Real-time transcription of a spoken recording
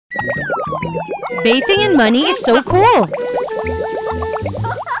Bathing in money is so cool.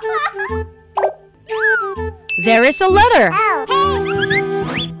 There is a letter.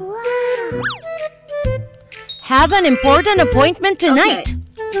 Have an important appointment tonight.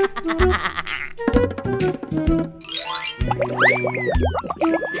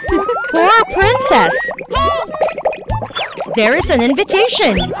 Poor princess. There is an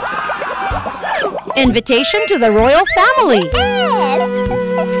invitation. Invitation to the royal family.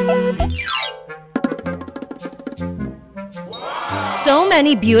 So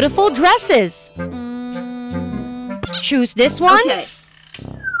many beautiful dresses. Choose this one. Okay.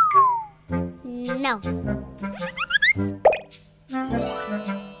 No.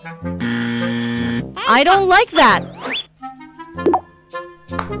 I don't like that.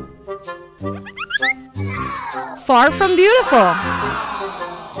 Far from beautiful.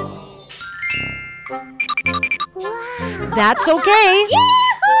 That's okay.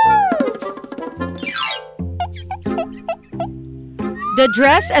 The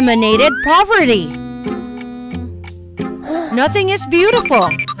dress emanated poverty. Nothing is beautiful.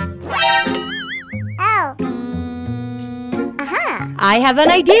 Oh. I have an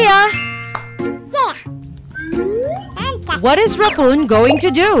idea. Yeah. Fantastic. What is Raccoon going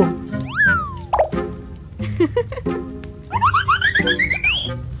to do?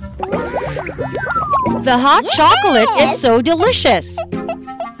 The hot chocolate is so delicious.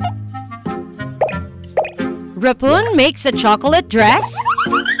 Raccoon makes a chocolate dress.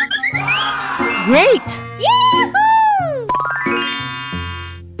 Great! Yahoo!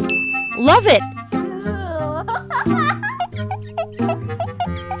 Love it!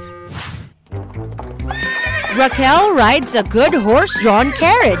 Raquel rides a good horse-drawn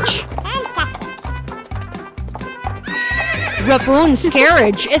carriage. Raccoon's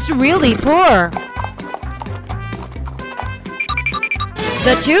carriage is really poor.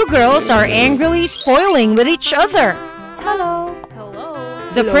 The two girls are angrily spoiling with each other. Hello. Hello.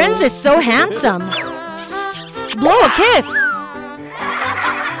 The prince is so handsome. Blow a kiss.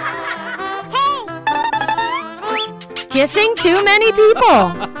 Kissing too many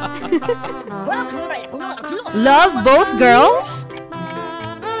people. Love both girls?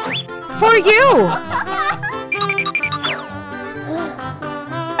 For you.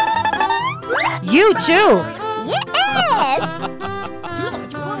 You too. Yes!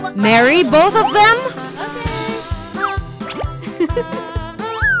 Marry both of them?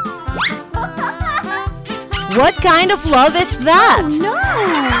 What kind of love is that? No!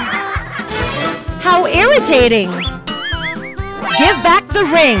 How irritating! Give back the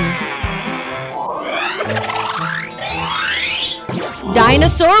ring.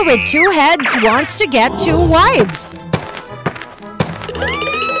 Dinosaur with two heads wants to get two wives.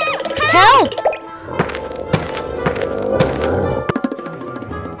 Help!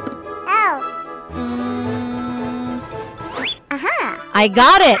 Oh. I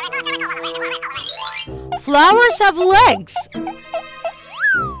got it. Flowers have legs.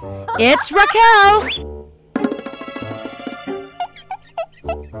 It's Raquel.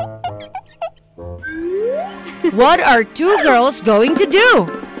 What are two girls going to do?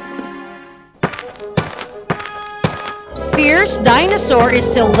 Fierce dinosaur is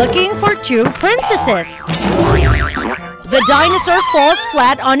still looking for two princesses. The dinosaur falls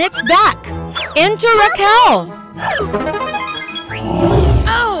flat on its back. Into Raquel.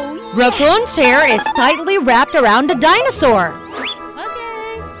 Oh, Raccoon's hair is tightly wrapped around the dinosaur.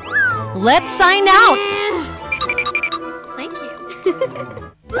 okay. Let's sign out. Thank you.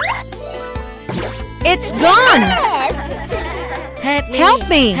 It's gone. Help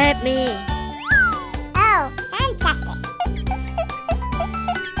me. Help me. Oh, fantastic.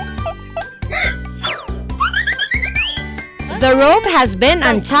 The rope has been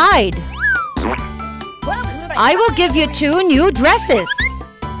untied. I will give you two new dresses.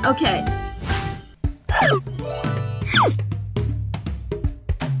 Okay.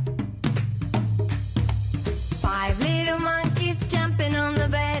 Five little monkeys jumping on the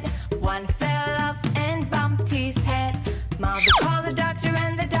bed. One fell off and bumped his head. Mother called the doctor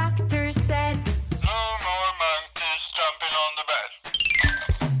and the doctor said, "No more monkeys jumping on the bed."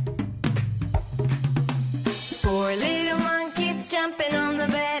 Four little monkeys jumping on the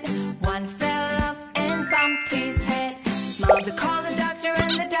bed. One fell off and bumped his head. Mother called the doctor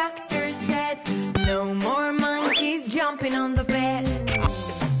and the doctor said, "No more monkeys jumping on the bed."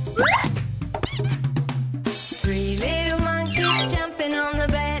 Three little monkeys jumping on the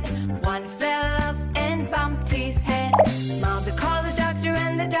bed. One fell off and bumped his head. Mother called the doctor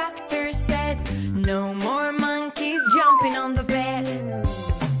and the doctor said, "No more monkeys jumping on the bed."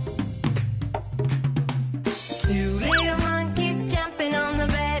 Two little monkeys jumping on the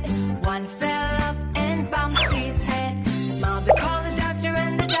bed.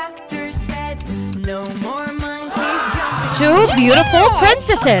 two beautiful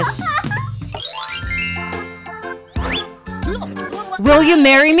princesses. Will you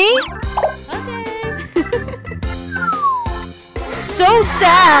marry me? So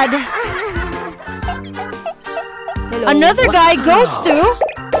sad. Another guy goes to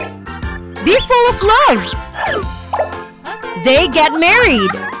be full of love. They get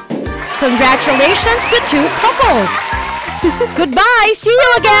married. Congratulations to two couples. Goodbye. See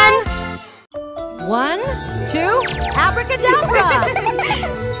you again. 1, 2, abracadabra.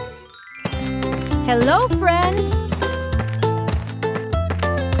 Hello, friends.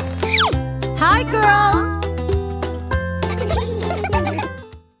 Hi, girls.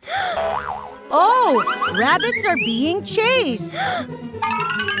 Oh, rabbits are being chased.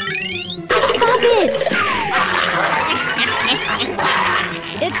 Stop it!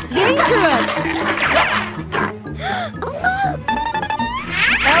 It's dangerous.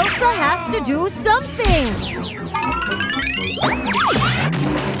 Elsa has to do something.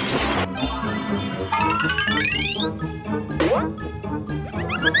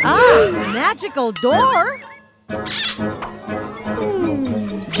 Magical door.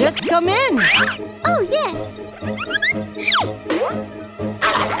 Just come in. Oh, yes.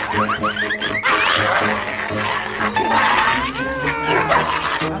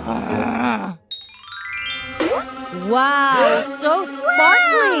 Wow, so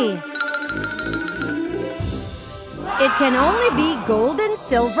sparkly. It can only be gold and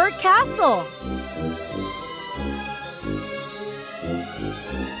silver castle.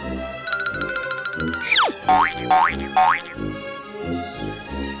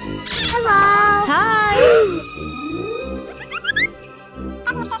 Hello. Hi.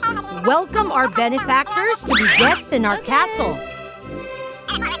 Welcome our benefactors to be guests in our castle.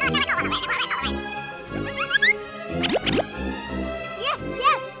 Yes,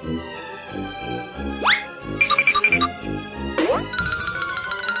 yes.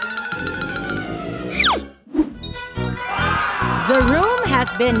 The room has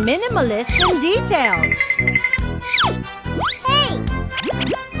been minimalist in detail. Hey.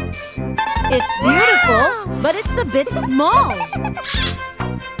 It's beautiful, but it's a bit small. No.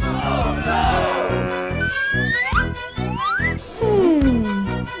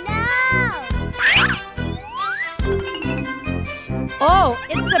 Oh,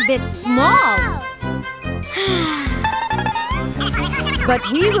 it's a bit small. But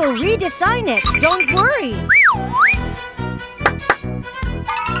we will redesign it, don't worry.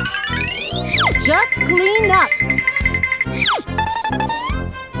 Just clean up.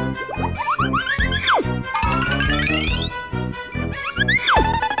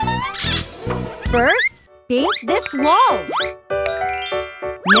 First, paint this wall.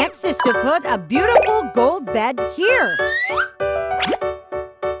 Next is to put a beautiful gold bed here.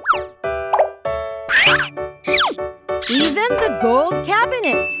 Even the gold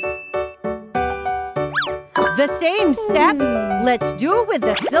cabinet. The same steps, let's do with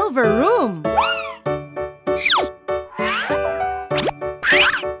the silver room.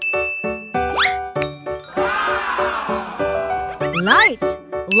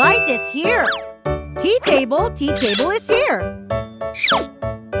 Light is here. Tea table is here.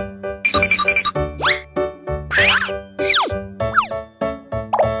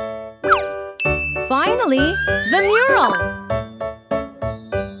 Finally, the mural.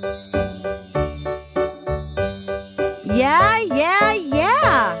 Yeah.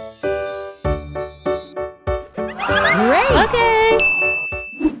 Great. Okay.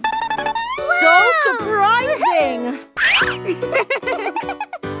 So surprising.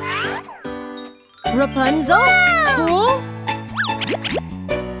 Rapunzel? Cool?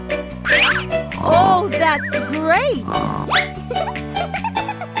 Oh, that's great!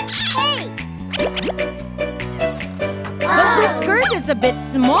 Hey. But the skirt is a bit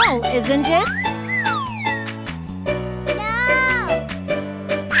small, isn't it? No.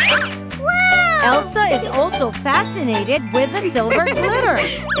 Wow. Elsa is also fascinated with the silver glitter.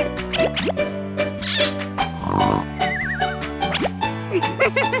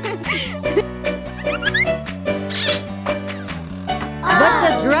 But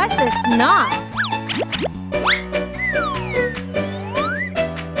the dress is not.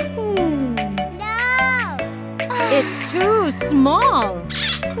 No. It's too small.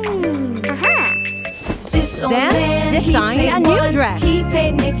 Then design a new dress. He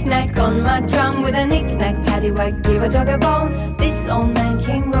played knick-knack on my drum with a knick-knack, paddywhack, give a dog a bone. This old man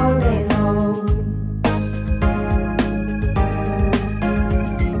came rolling home.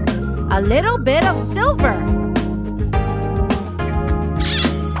 A little bit of silver.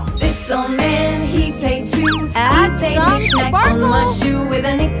 This old man, he played too. Add He played some knick-knack on my sparkle. shoe with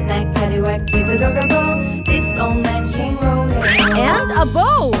a knick-knack, paddywhack, give a dog a bone. This old man came rolling a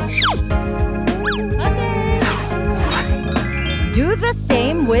bow. Okay. Do the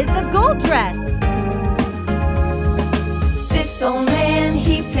same with the gold dress. This old man,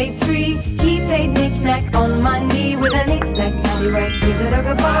 he played three. He played knick-knack on my knee with a knick-knack, paddywhack,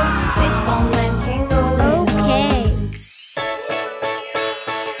 give-a-dog-a-bone. This old man came rolling Okay.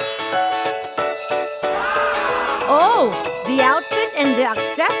 Oh, the outfit and the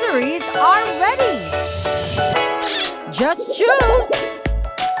accessories are ready. Just choose.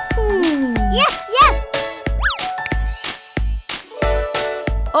 Yes, yes.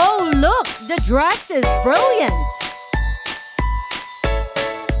 Oh, look, the dress is brilliant.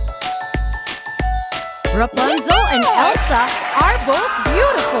 Rapunzel and Elsa are both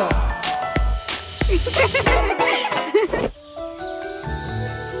beautiful.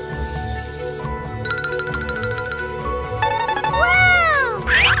 Wow.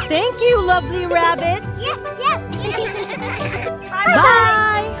 Thank you, lovely rabbits. Yes, yes. Bye.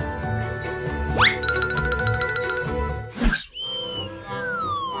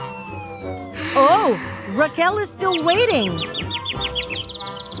 Oh, Raquel is still waiting.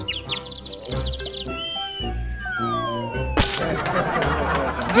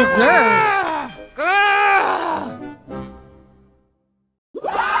 Dessert.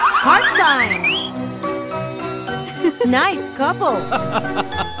 Heart sign. Nice couple.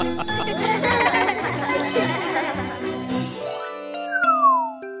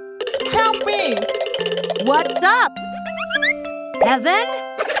 Help me. What's up? Heaven?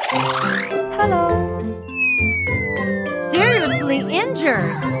 Hello. Seriously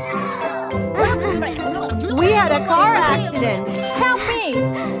injured. We had a car accident. Help me.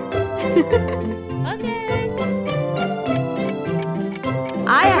 Okay.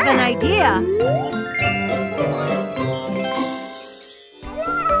 I have an idea.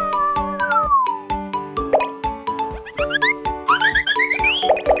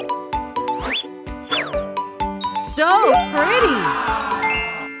 So pretty.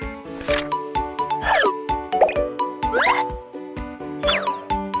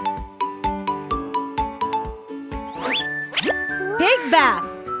 Pig bath.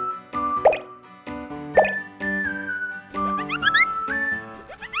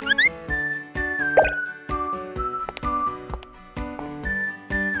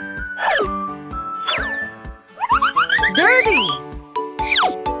 Dirty.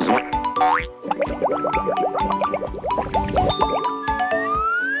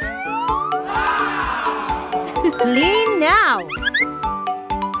 Clean now.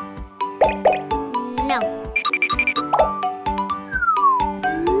 No.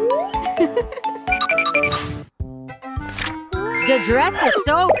 The dress is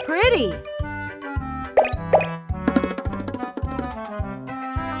so pretty.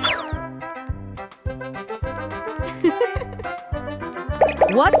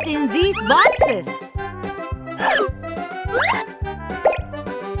 What's in these boxes?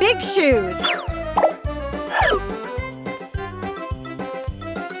 Big shoes.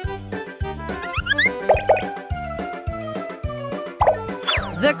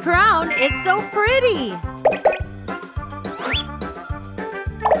 The crown is so pretty.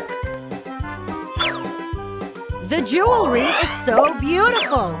 The jewelry is so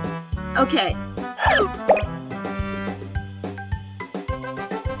beautiful. Okay.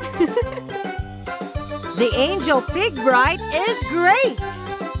 The angel pig bride is great.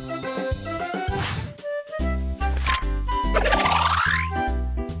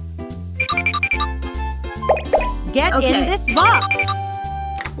 Get in Okay. this box.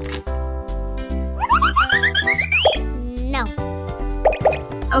 No.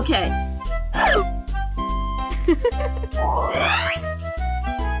 Okay.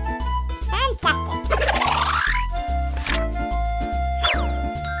 Fantastic.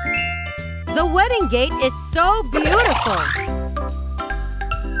 The wedding gate is so beautiful.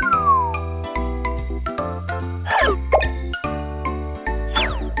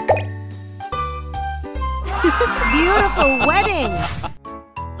 Beautiful wedding.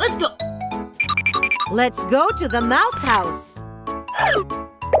 Let's go. Let's go to the mouse house.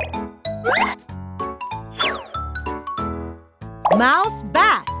 Mouse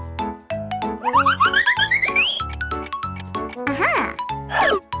bath. Aha.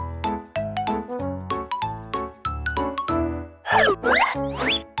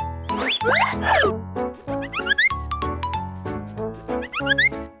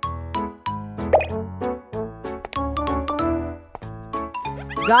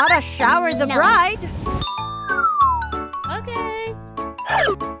 Gotta shower the No. bride. Okay.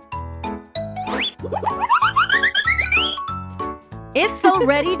 It's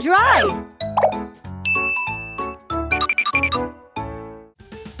already dry.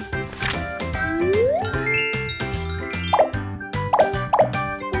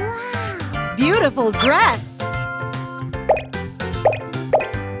 beautiful dress!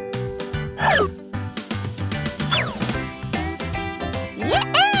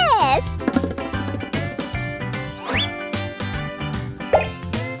 Yes!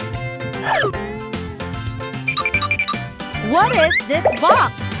 What is this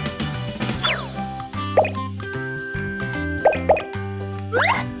box?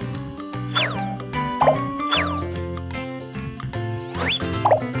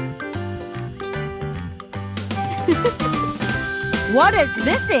 What is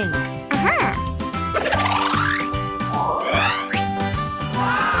missing?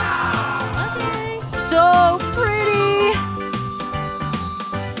 So pretty!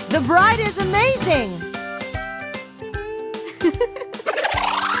 The bride is amazing!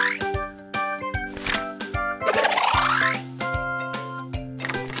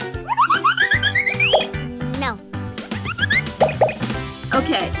 No.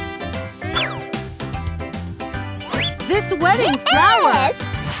 Okay. This wedding flower! Yes.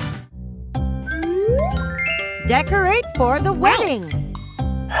 Decorate for the wedding!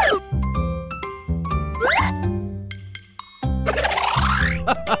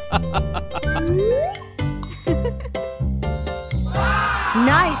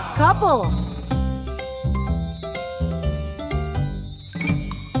 Nice couple!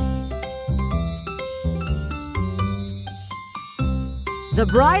 The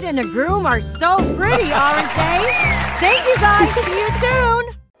bride and the groom are so pretty, aren't they? Thank you guys! See you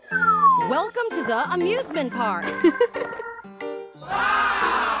soon! Welcome to the amusement park!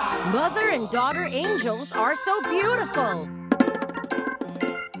 Mother and daughter angels are so beautiful!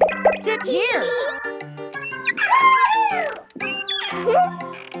 Sit here!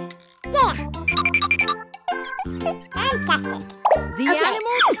 Yeah. Fantastic. The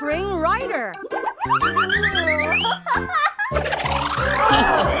animal spring rider!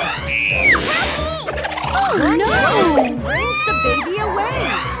 Oh no! And brings the baby away!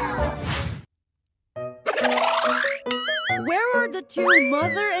 Where are the two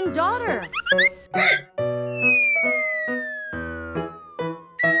mother and daughter?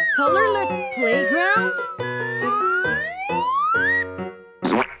 Colorless playground?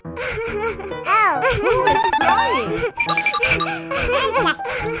 Who is crying?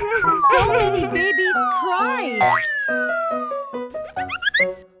 So many babies cry!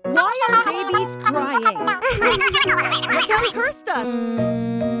 Why are babies crying? You can curse us!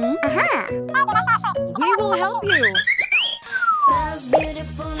 We will help you!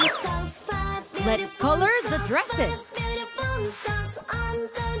 Let's color the dresses!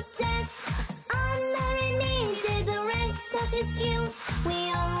 We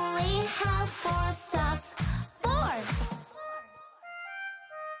only have 4 socks.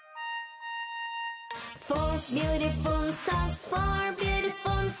 4 beautiful socks, 4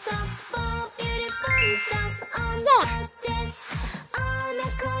 beautiful socks, 4 beautiful socks on the decks. On a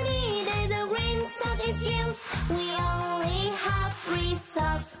corridor, the green sock is used. We only have 3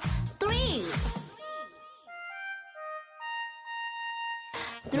 socks.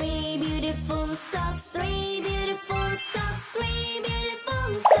 3 beautiful socks, 3 beautiful socks, 3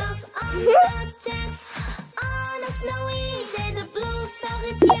 beautiful socks on the decks. On a snowy day, the blue sock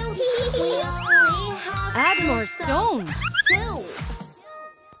is used. We only have Add 2 more socks. stones!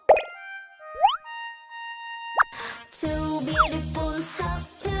 2 beautiful socks,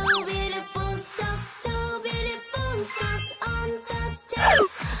 2 beautiful socks, 2 beautiful socks on the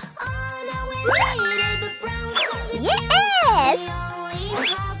decks. On a windy day, the brown sock is used. We only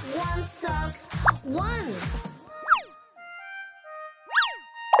have 1 socks.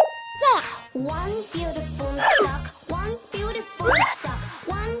 1 beautiful sock, 1 beautiful sock,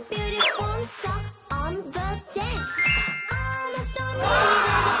 1 beautiful sock on the decks. On a stormy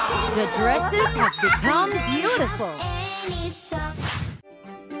day, The dresses have become beautiful! any sock.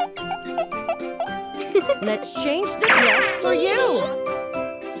 Let's change the dress for you!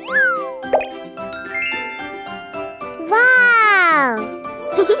 Wow.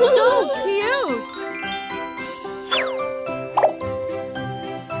 So cute!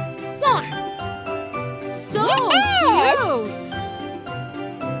 So cute!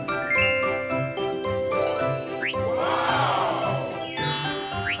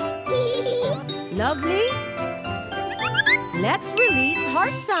 Lovely? Let's release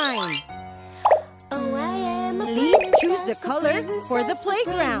heart sign. Oh, I am a Please choose the princess, color a for the princess, a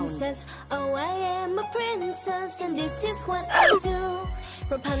playground. princess. Oh, I am a princess, and this is what I do.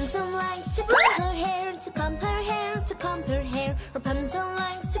 Rapunzel likes to comb her hair, to comb her hair, to comb her hair. Rapunzel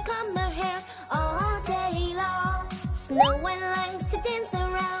likes to comb her hair all day long. Snow White likes to dance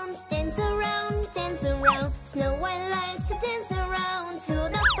around, dance around, dance around. Snow White likes to dance around to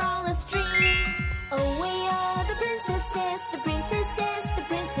the frolic stream.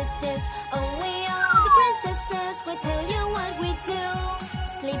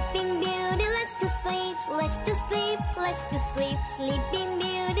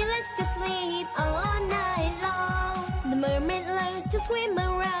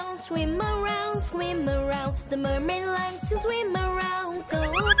 The mermaid likes to swim around, go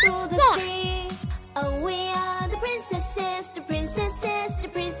through the sea. Oh, we are the princesses, the princesses, the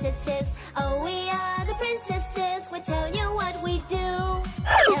princesses. Oh, we are the princesses, we tell you what we do.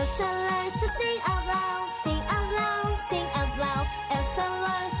 Elsa likes to sing out loud, sing out loud, sing out loud. Elsa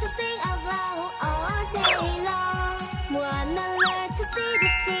likes to sing out loud all day long. Moana likes to see the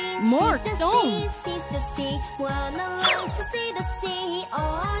sea, More sees the stones. sea, sees the sea. Moana likes to see the sea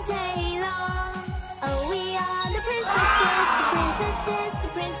all day long. Oh, we are the princesses, the princesses, the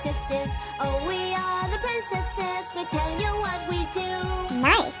princesses. Oh, we are the princesses, we tell you what we do.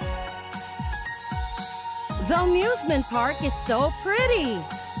 Nice. The amusement park is so pretty.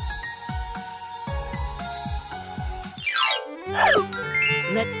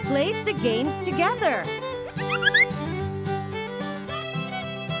 Let's place the games together.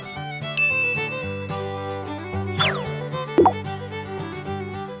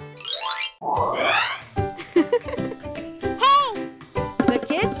 The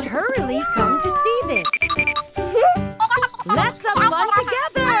kids hurriedly come to see this. Let's have fun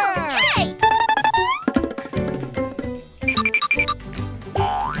together.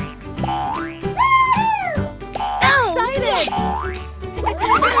 Excited!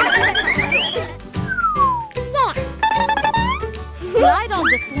 Slide on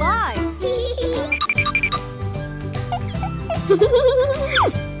the slide.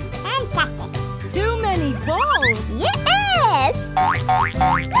 Fantastic. Too many balls. Yes!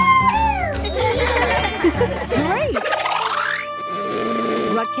 Great!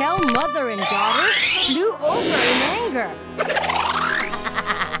 Raquel, mother and daughter, flew over in anger.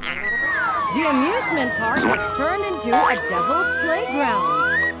 The amusement park has turned into a devil's playground.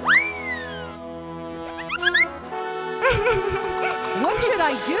 What should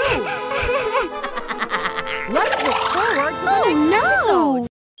I do? Let's look forward to the next episode.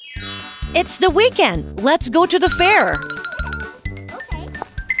 It's the weekend. Let's go to the fair.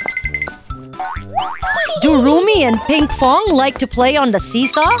 Do Rumi and Pink Fong like to play on the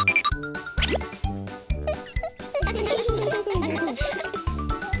seesaw?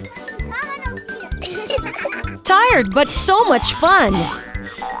 Tired, but so much fun.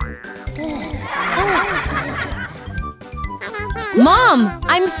 Mom,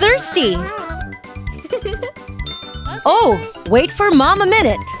 I'm thirsty. Oh, wait for Mom a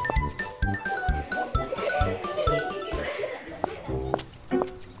minute.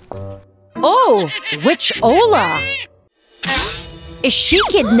 Oh, which Ola? Is she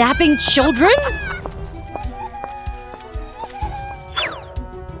kidnapping children?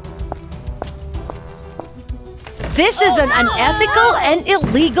 This is an unethical and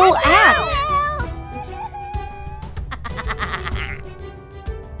illegal act.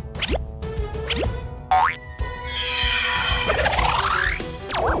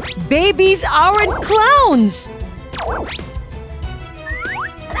 Babies aren't clowns.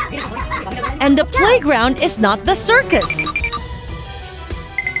 And the playground is not the circus.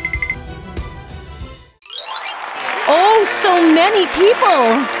 Oh, so many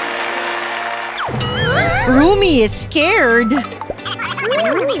people. Rumi is scared.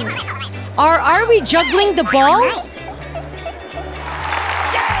 Are we juggling the ball?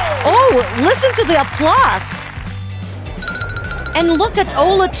 Oh, listen to the applause. And look at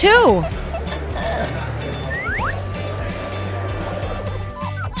Ola too.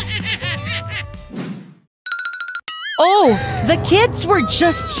 Oh, the kids were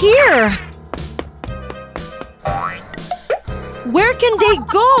just here. Where can they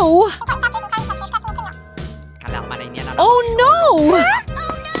go? Oh no!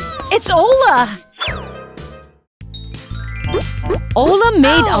 It's Ola! Ola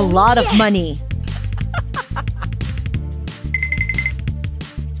made a lot of money.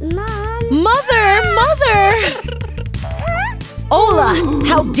 Mom. Mother! Ola,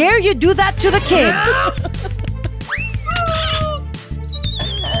 how dare you do that to the kids?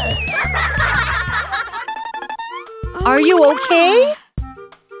 Are you okay?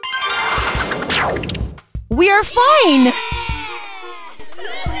 We are fine!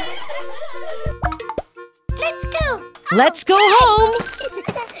 Let's go. Let's go home!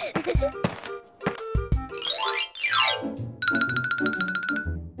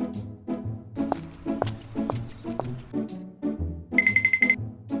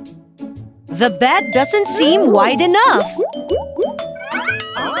 The bed doesn't seem wide enough.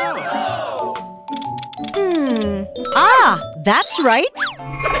 Ah, that's right.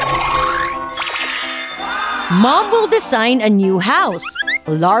 Mom will design a new house,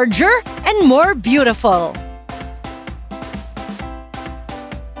 larger and more beautiful.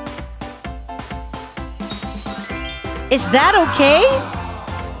 Is that okay?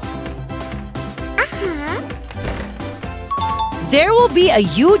 There will be a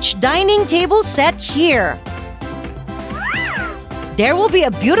huge dining table set here. There will be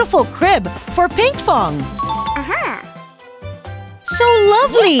a beautiful crib for Pink Fong. So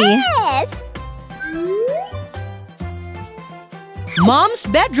lovely! Yes! Mom's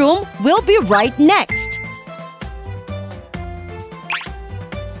bedroom will be right next.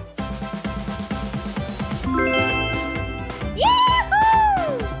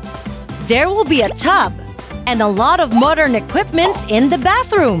 Yahoo! There will be a tub and a lot of modern equipments in the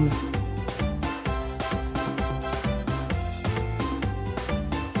bathroom.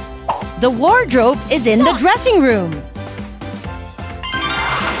 The wardrobe is in the dressing room.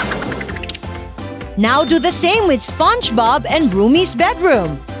 Now do the same with SpongeBob and Rumi's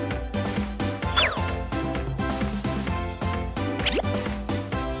bedroom.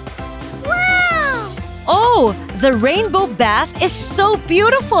 Wow! Oh, the rainbow bath is so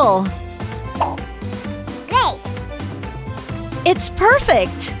beautiful. Great! It's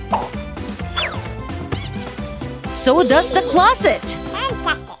perfect. So does the closet.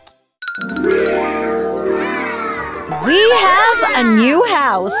 Fantastic! We have a new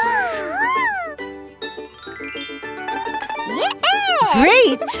house. Yes!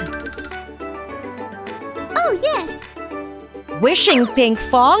 Great! Oh, yes! Wishing Pink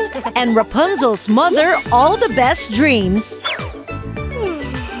Fong and Rapunzel's mother all the best dreams.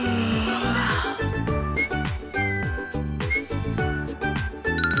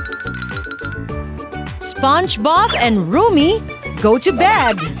 SpongeBob and Rumi go to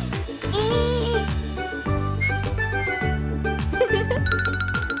bed.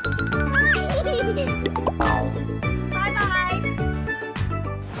 Bye-bye!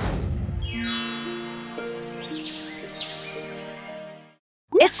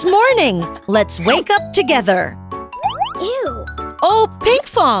 It's morning. Let's wake up together. Ew! Oh, Pink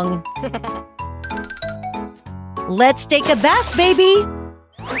Fong! Let's take a bath, baby.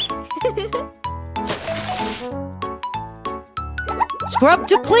 Scrub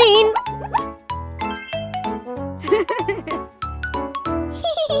to clean.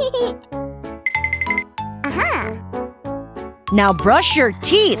 Now brush your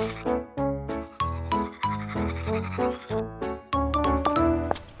teeth.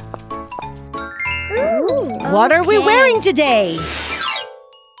 What are we wearing today?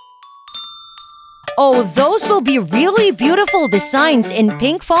 Oh, those will be really beautiful designs in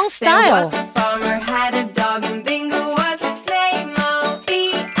Pink Fong style. There was a farmer, had a dog, and Bingo was a sleigh.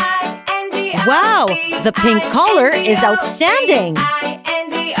 M-O-B-I-N-G-O. Wow, the pink color is outstanding.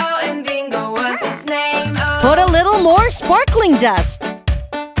 B-I-N-G-O, and Bingo was his name. Put a little more sparkling dust.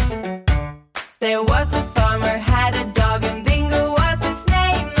 There was a farmer, had a dog, and Bingo was his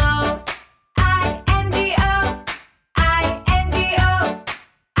name. I-N-G-O, I-N-G-O,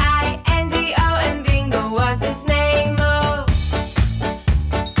 I-N-G-O, and Bingo was his name.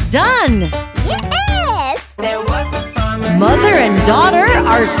 Done! Yes! There was a farmer. Mother and daughter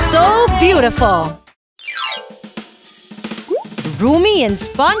are so beautiful. Rumi and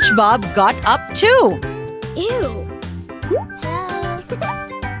SpongeBob got up too. Ew!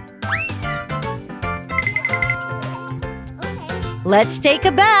 Let's take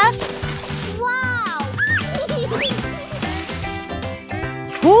a bath. Wow!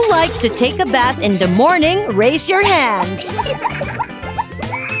 Who likes to take a bath in the morning? Raise your hand.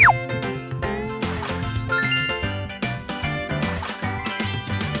 Ew!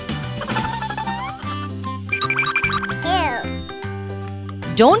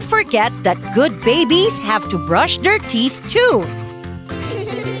 Don't forget that good babies have to brush their teeth too.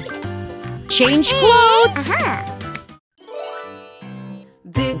 Change clothes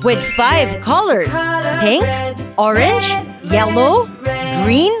with 5 colors: pink, orange, yellow,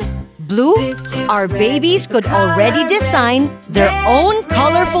 green, blue. Our babies could already design their own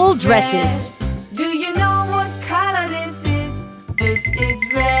colorful dresses. Do you know what color this is? This is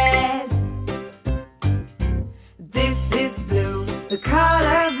red. This is blue. The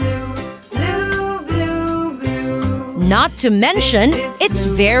color blue. Blue, blue, blue. Not to mention, it's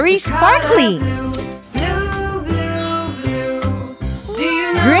very sparkly. Blue, blue, blue, blue. Do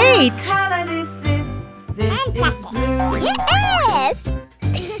you know Great. what color this is? This is blue. Yes!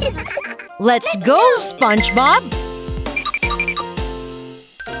 Let's go, SpongeBob.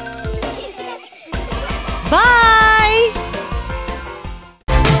 Bye!